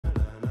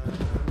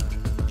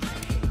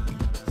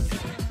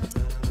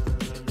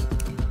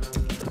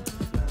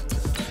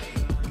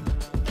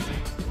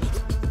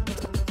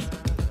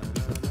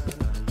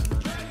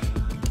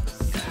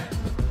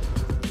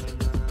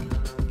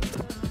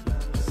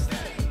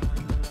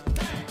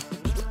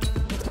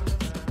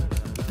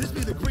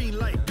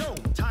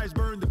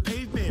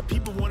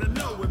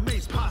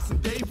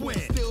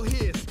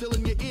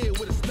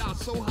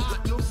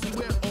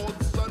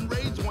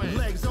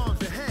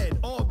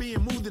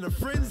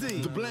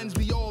lends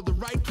me all the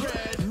right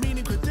cred.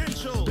 Meaning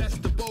credentials.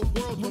 Best of both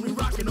worlds when we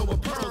rockin' over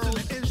pearls in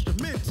the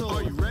instrumental.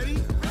 Are you ready?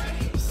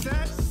 Ready.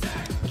 Set.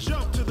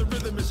 Jump to the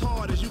rhythm as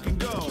hard as you can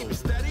go. Keep it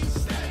steady.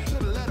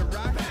 To the letter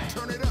right.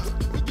 Turn it up.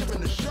 We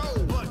giving the show.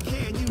 But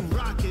can you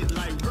rock it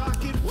like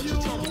rocket fuel? What you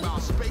talking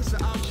about? Space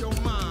out your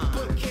mind.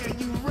 But can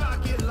you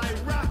rock it like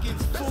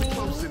rockets, fool? That's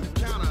close in the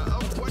counter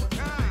of what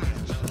kind?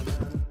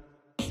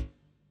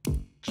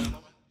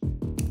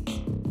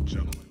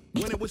 Gentlemen.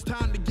 When it was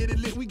time to get it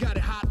lit, we got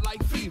it hot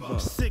like fever.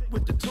 Sick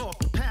with the talk,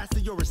 pass to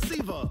your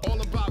receiver. All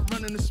about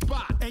running the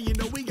spot. And you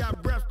know we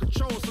got breath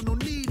control, so no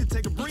need to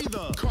take a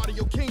breather.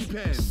 Cardio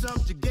kingpin.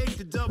 Subjugate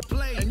the dub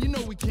play. And you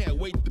know we can't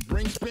wait to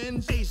bring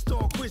spins.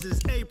 A-star quizzes,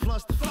 A+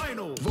 the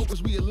final.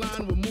 Vocals we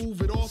align, we'll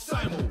move it all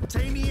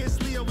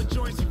simultaneously over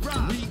joints we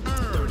rock. We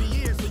earn 30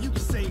 years so you can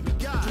say we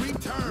got 3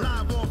 turns.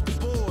 Live off the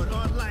board,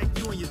 unlike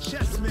you and your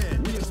chess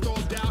men. We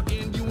install doubt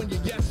in you and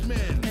your yes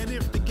men. And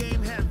if the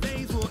game had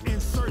veins, we'll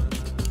insert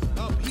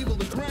upheaval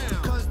the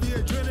ground. Cause the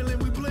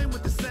adrenaline we blend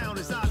with the sound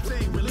is our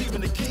thing.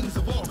 Relieving the kings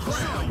of all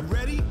crowns. Are you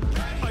ready?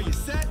 Are you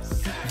set?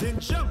 Then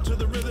jump to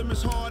the rhythm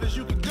as hard as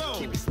you can go.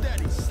 Keep it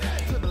steady.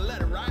 To the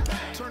letter right.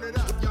 Turn it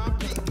up, y'all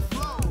beat the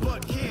flow.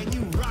 But can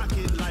you rock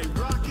it like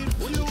rocket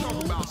fuel? What you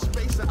talking about?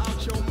 Space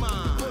out your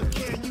mind. But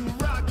can you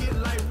rock it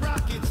like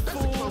rockets,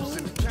 fool? That's close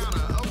in the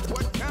counter of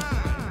what kind?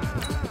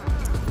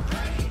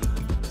 Ready,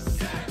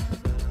 set,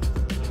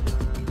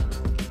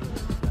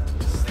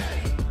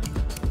 steady,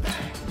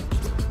 bang.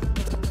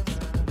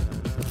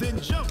 Then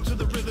jump to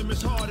the rhythm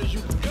as hard as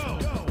you can go.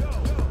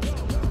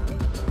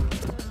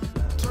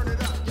 Turn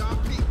it up, y'all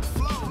beat the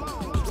flow.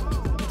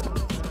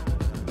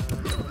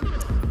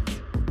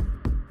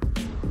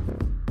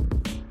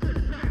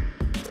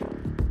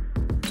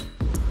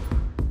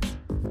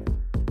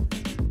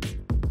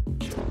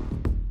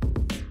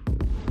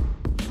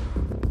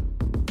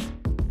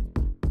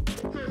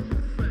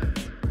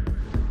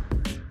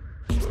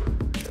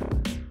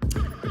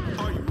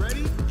 Are you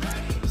ready?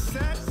 Ready,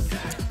 set,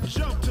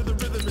 jump to the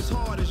rhythm as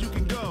hard as you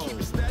can go. Keep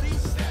it steady,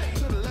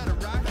 to the letter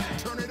right.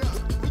 Turn it up,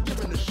 we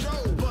giving the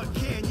show. But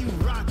can you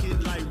rock it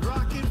like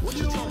rocket fuel? What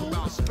you talking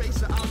about?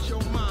 Space out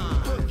your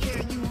mind. But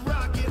can you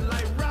rock it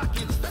like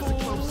rockets, fool?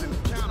 That's close in the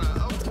counter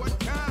of what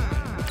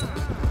kind?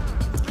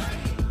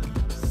 Ready,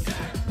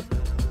 set,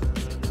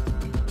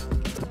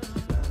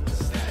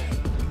 steady,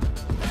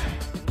 bang.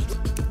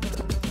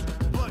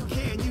 But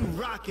can you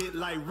rock it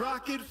like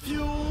rocket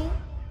fuel?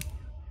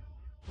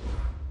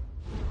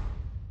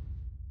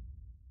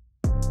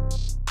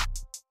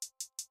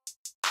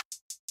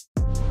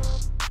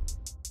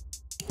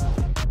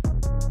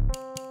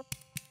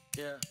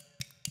 Yeah.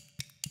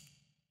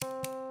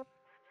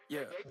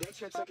 Yeah.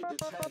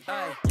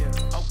 Hey, yeah.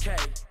 Okay.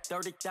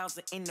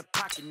 30,000 in the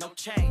pocket, no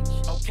change.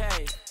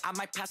 Okay. I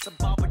might pass the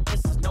ball, but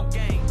this is no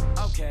game.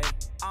 Okay.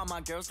 All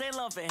my girls, they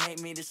love and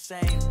hate me the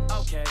same.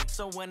 Okay.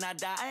 So when I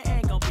die, I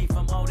ain't gonna be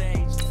from old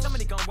age.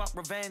 Somebody gonna want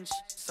revenge.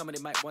 Somebody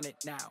might want it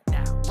now.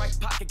 Right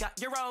pocket got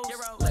euros.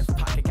 Left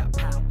pocket got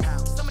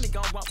pounds. Somebody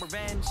gonna want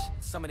revenge.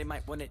 Somebody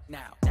might want it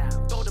now.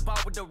 Throw the ball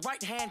with the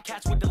right hand,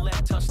 catch with the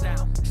left,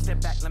 touchdown.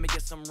 Step back, let me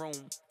get some room.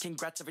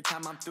 Congrats every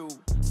time I'm through.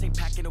 Same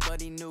packet,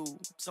 nobody knew,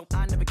 so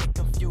I never get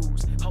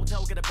confused.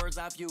 Hotel get a bird's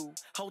eye view.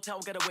 Hotel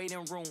got a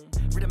waiting room.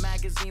 Read a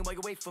magazine while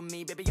you wait for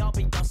me, baby. I'll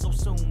be done so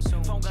soon.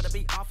 Phone gotta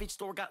be off. Each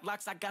store got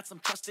locks. I got some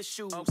trusted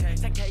shoes. Okay.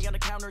 10K on the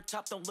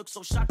countertop. Don't look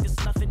so shocked. It's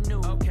nothing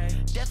new. Okay.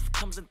 Death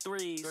comes in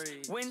threes.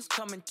 Wins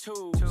come in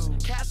twos.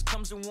 Cash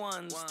comes in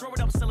ones. Throw it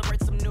up,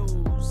 celebrate some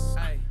news.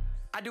 Hey.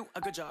 I do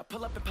a good job.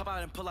 Pull up and pop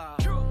out and pull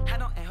out.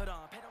 Head on and hold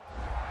on.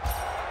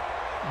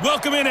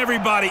 Welcome in,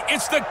 everybody.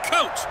 It's the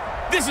coach.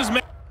 This is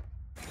Madden.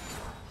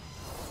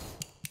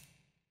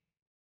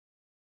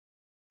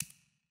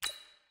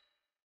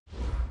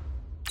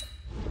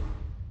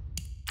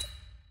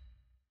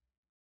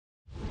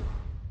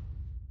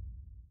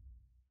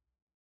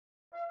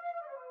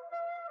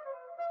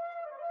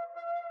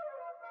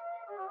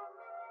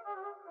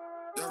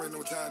 Y'all already know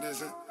what time it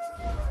is, huh?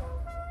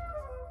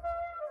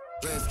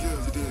 Playing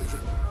skills, you did.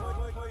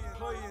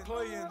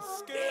 Playing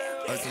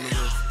skills. Ice on the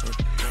wrist,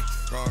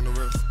 car on the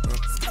wrist,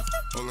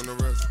 hole in the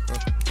wrist,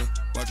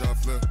 watch how I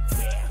flip,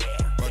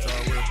 watch how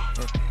I whip,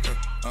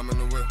 I'm in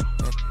the whip,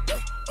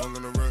 hole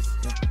in the wrist,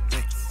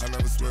 I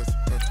never switch,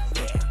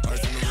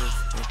 ice on the wrist,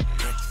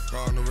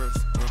 car on the wrist,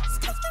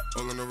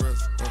 hole in the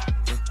wrist,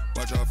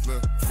 watch how I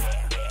flip,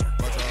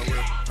 watch how I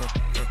whip,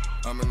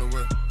 I'm in the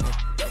whip,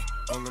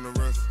 hole in the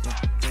wrist,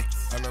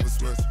 I never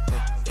switch,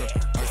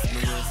 ice on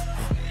the wrist,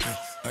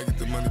 I get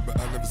the money but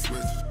I never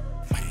switch.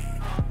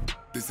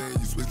 They saying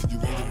you switch cause you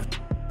won't get it.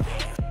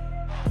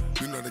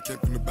 You know they came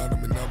from the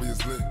bottom and now we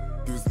is lit.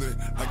 You was lit,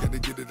 I gotta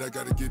get it, I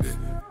gotta get it.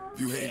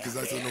 You hating cause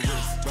ice on the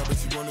wrist. Why bet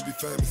you wanna be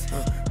famous,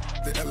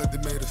 They act like they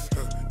made us,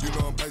 You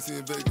know I'm icy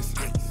in Vegas,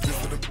 just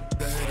for the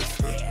that hate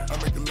us, I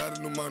make a lot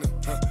of new money,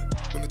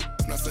 When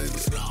it's not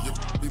savers, you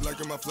be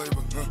liking my flavor,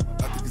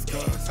 I think it's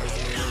cause ice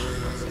on the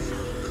wrist,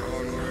 car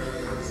on the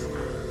wrist,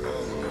 all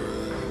on the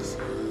wrist.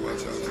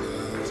 Watch out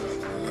flips,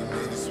 I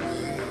never switch,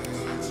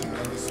 I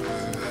never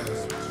switch.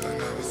 I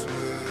never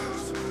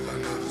switch, I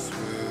never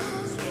switch.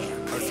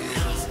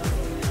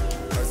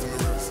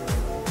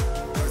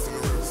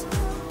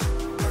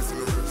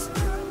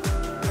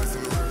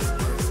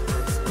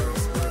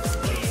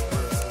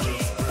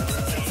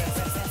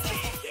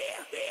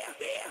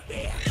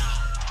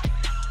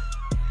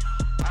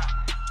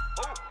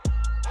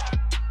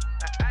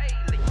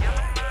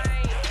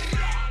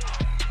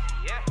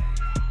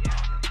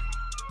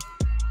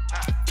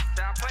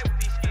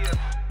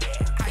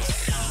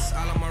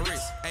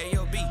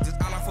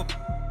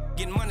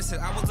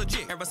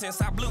 Ever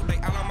since I blew, they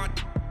all on my.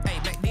 Hey,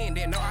 back then,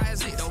 didn't know I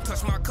exist. Don't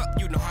touch my cup,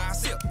 you know how I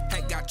sip.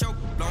 Hey, got choked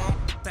long.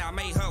 Say I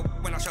made her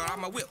when I showed out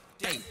my whip.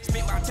 Hey,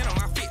 spent about 10 on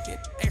my fit.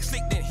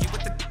 Ex-slick, then hit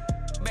with the.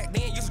 Back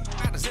then, used to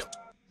out the zip.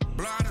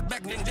 Blow out his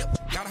back, then dip.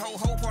 Got a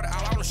whole party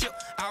all on the ship.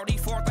 All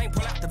these 4 things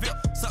pull out the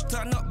bip. Suck,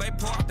 turn up, baby,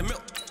 pour out the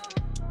milk.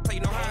 So you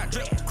know how I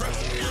drip. Crush.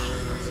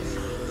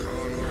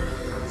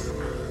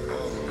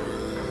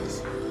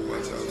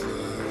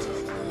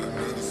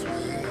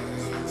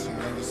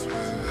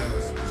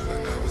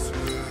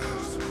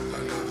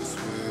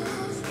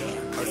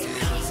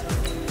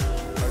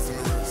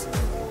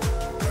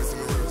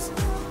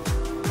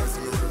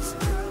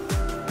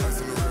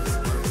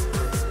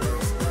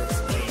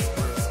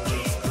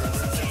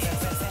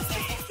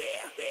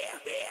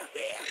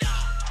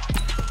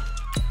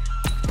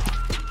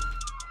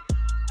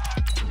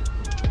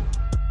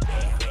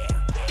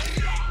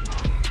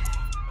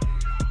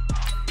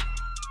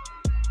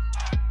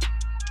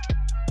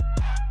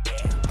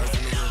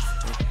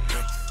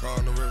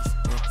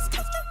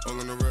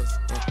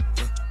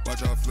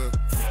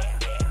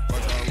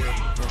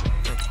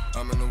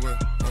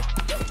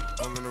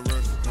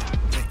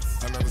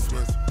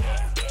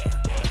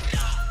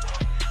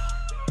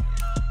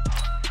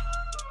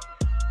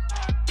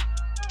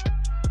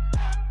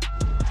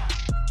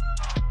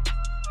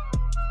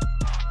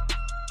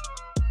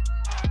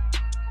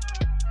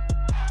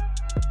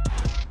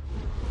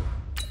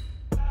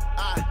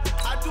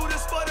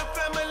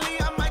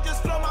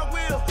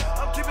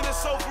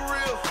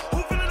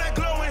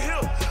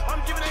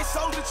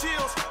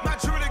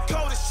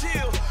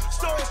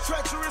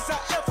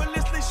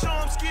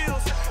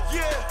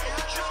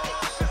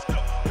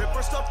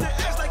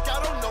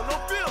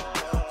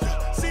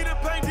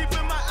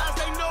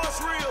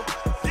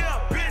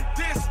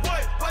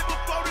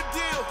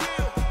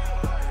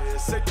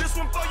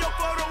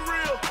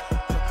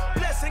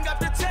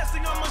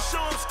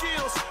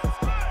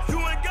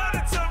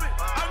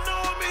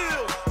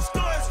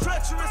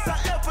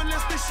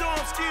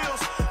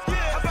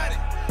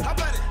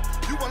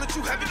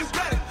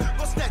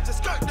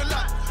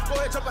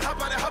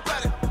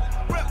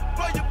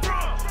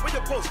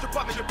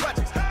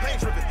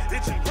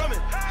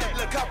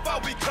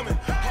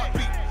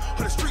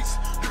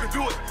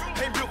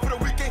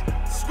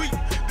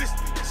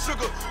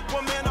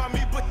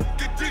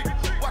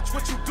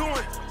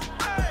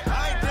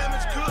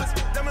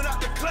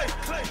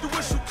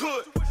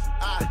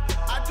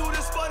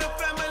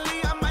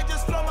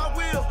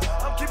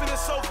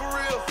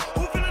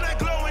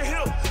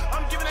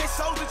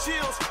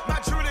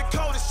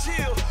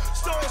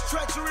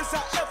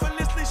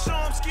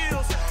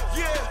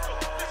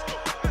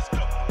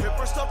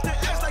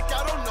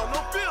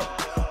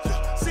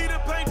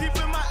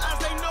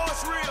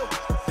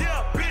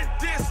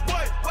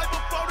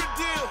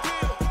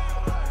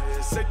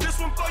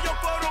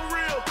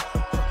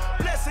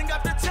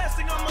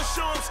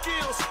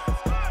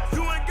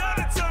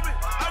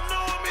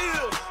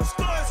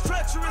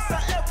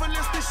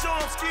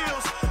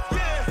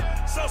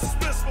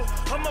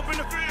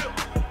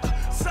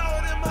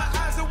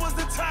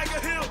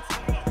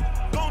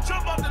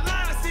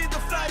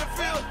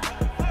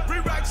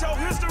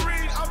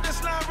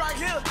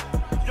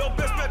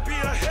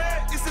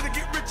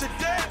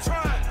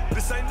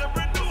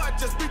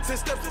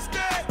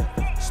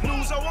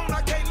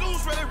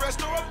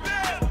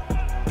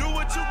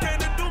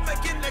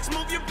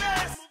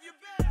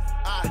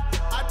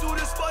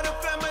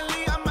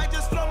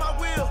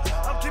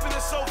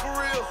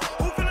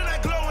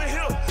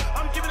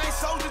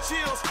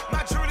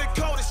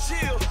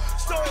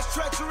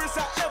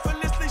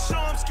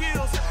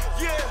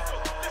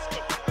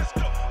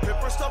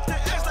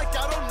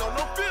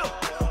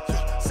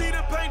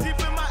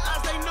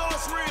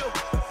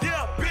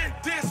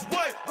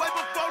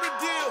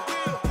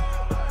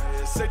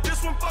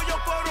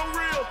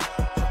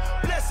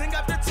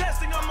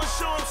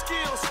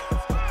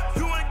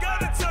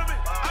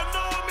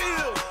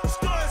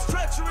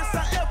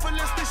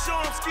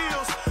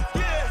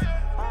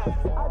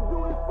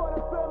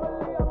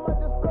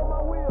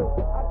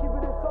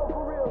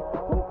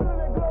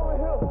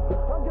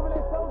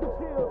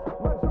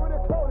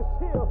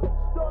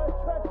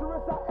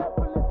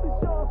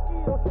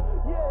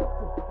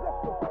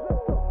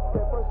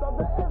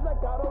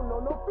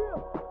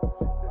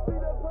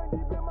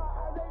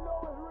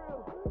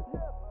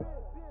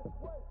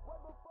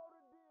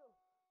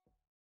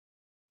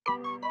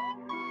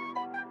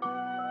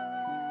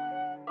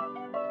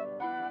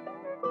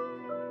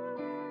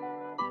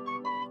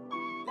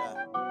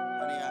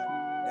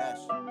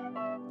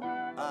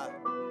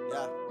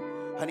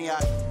 Honey,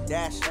 I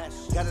dash,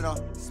 got it on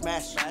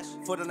smash,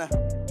 foot on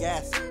the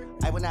gas.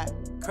 I will not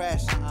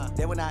crash,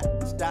 they will not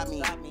stop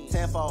me.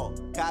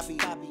 Tenfold, copy,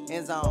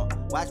 end zone,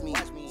 watch me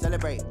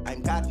celebrate.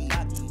 I'm cocky,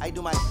 I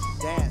do my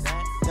dance,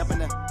 jump in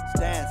the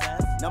stands.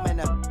 No man,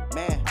 the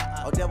man,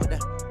 oh, deal with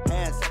the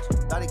hands.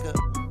 Thought he could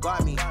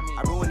guard me,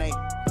 I ruin they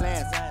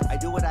plans. I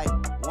do what I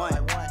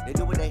want, they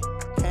do what they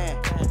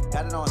can.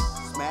 Got it on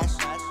smash,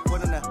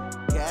 foot on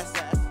the gas.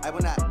 I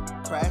will not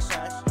crash,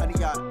 honey,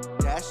 y'all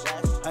dash.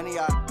 100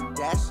 yard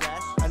dash,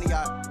 100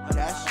 yard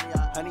dash,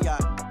 100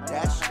 yard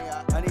dash,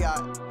 100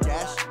 yard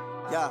dash,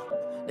 yeah.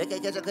 They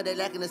can't catch up cause they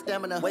lacking the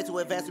stamina. Way too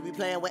advanced to be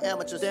playing with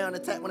amateurs. Stay on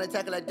attack when they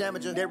tackle like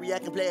damager. They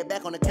react and play it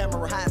back on the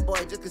camera. Hot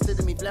boy, just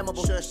consider me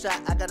flammable. Sure shot,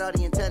 I got all the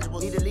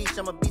intangibles. Need a leash,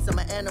 I'm a beast, I'm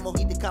an animal.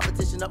 Eat the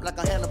competition up like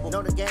a Hannibal.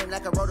 Know the game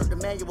like I wrote up the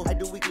manual. I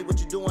do weekly what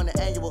you do on the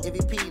annual.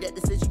 MVP, that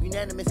decision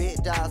unanimous.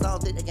 Big dogs, I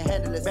don't think they can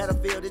handle this.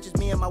 Battlefield, it's just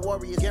me and my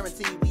warriors.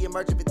 Guaranteed we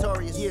emerging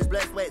victorious. Years,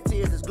 blood, sweat,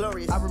 tears, it's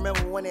glorious. I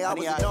remember when they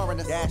always ignoring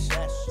us. Dash,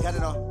 got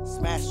it on,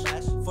 smash,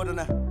 foot on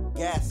the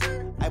gas.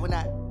 I will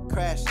not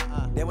crash,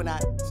 they will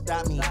not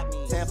stop me.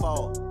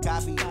 Tenfold,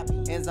 copy,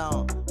 end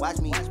zone, watch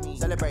me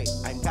celebrate.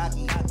 I'm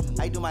cocky,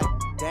 I do my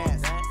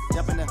dance,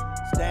 jump in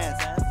the stands.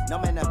 No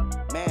man, the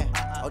man,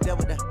 oh, deal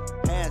with the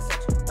hands.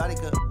 Thought he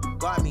could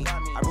guard me,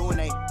 I ruin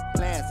they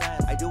plans.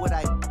 I do what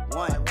I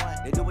want,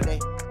 they do what they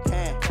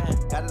can.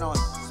 Got it on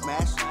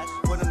smash,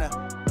 foot on the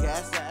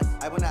gas.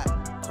 I will not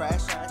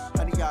crash,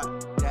 100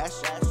 yard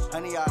dash,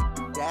 100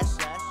 yard dash,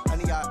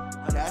 100 yard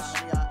dash,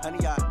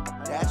 100 yard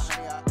dash,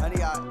 100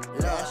 yard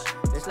dash.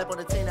 They slept on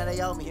the team that they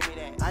owe me.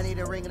 I need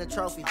a ring and a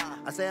trophy.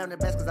 I say I'm the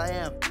best cause I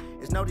am.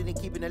 It's no need in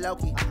keeping it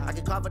low-key. I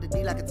can carve up the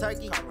D like a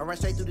turkey or run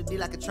straight through the D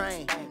like a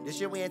train. This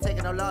year we ain't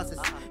taking no losses.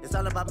 It's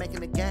all about making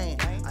the game.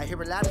 I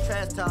hear a lot of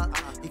trash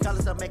talk. He call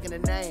himself making a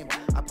name.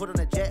 I put on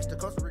the Jets. The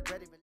coach will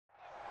regret it.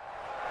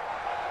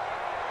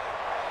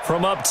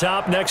 From up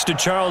top next to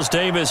Charles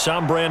Davis,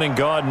 I'm Brandon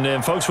Gaudin.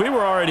 And, folks, we were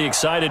already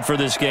excited for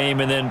this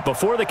game. And then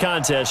before the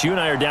contest, you and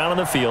I are down on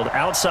the field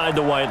outside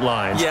the white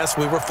lines. Yes,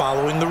 we were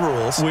following the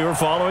rules. We were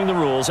following the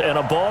rules, and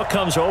a ball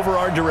comes over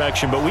our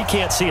direction, but we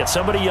can't see it.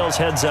 Somebody yells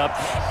heads up,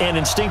 and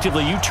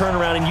instinctively you turn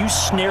around and you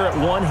snare it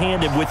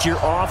one-handed with your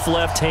off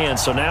left hand.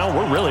 So now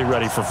we're really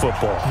ready for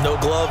football. No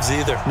gloves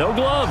either. No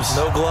gloves.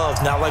 No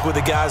gloves. Not like what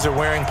the guys are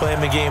wearing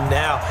playing the game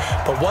now.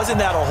 But wasn't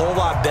that a whole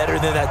lot better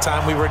than that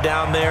time we were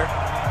down there?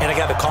 And I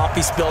got the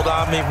coffee spilled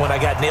on me when I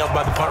got nailed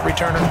by the punt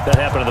returner.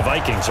 That happened to the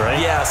Vikings, right?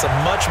 Yes, a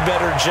much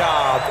better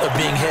job of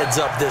being heads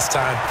up this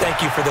time. Thank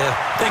you for the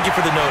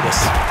notice.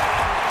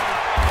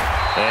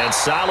 And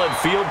solid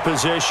field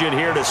position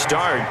here to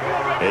start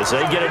as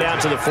they get it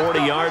out to the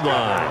 40-yard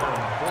line.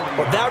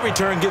 Well, that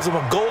return gives them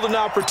a golden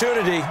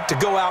opportunity to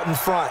go out in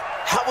front.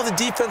 How will the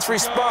defense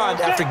respond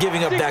after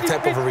giving up that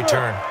type of a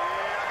return?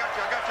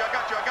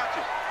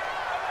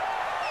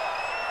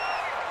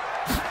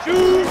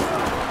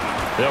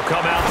 They'll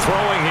come out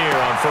throwing here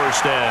on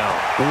first down.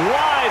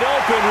 Wide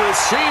open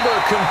receiver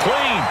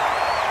complete.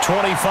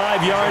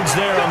 25 yards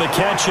there on the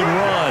catch and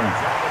run.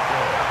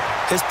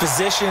 His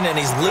position, and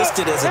he's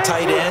listed as a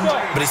tight end,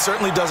 but he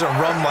certainly doesn't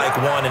run like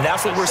one, and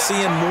that's what we're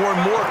seeing more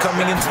and more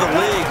coming into the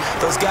league.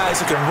 Those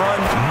guys who can run,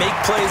 make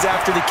plays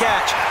after the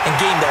catch, and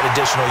gain that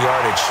additional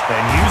yardage.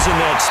 And using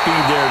that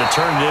speed there to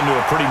turn it into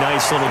a pretty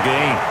nice little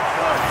gain.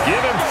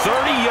 Give him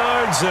 30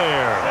 yards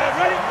there.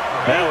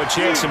 Now a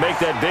chance to make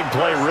that big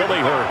play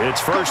really hurt. It's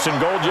first and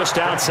goal just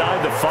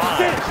outside the 5.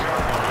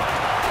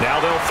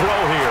 Now they'll throw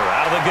here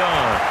out of the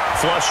gun.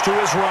 Flush to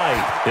his right.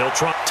 He'll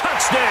try.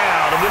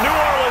 Touchdown! And the New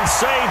Orleans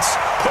Saints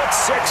put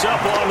 6 up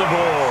on the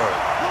board.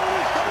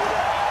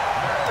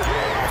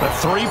 The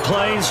 3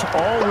 plays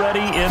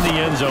already in the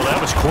end zone. That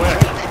was quick.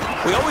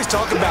 We always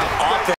talk about offense.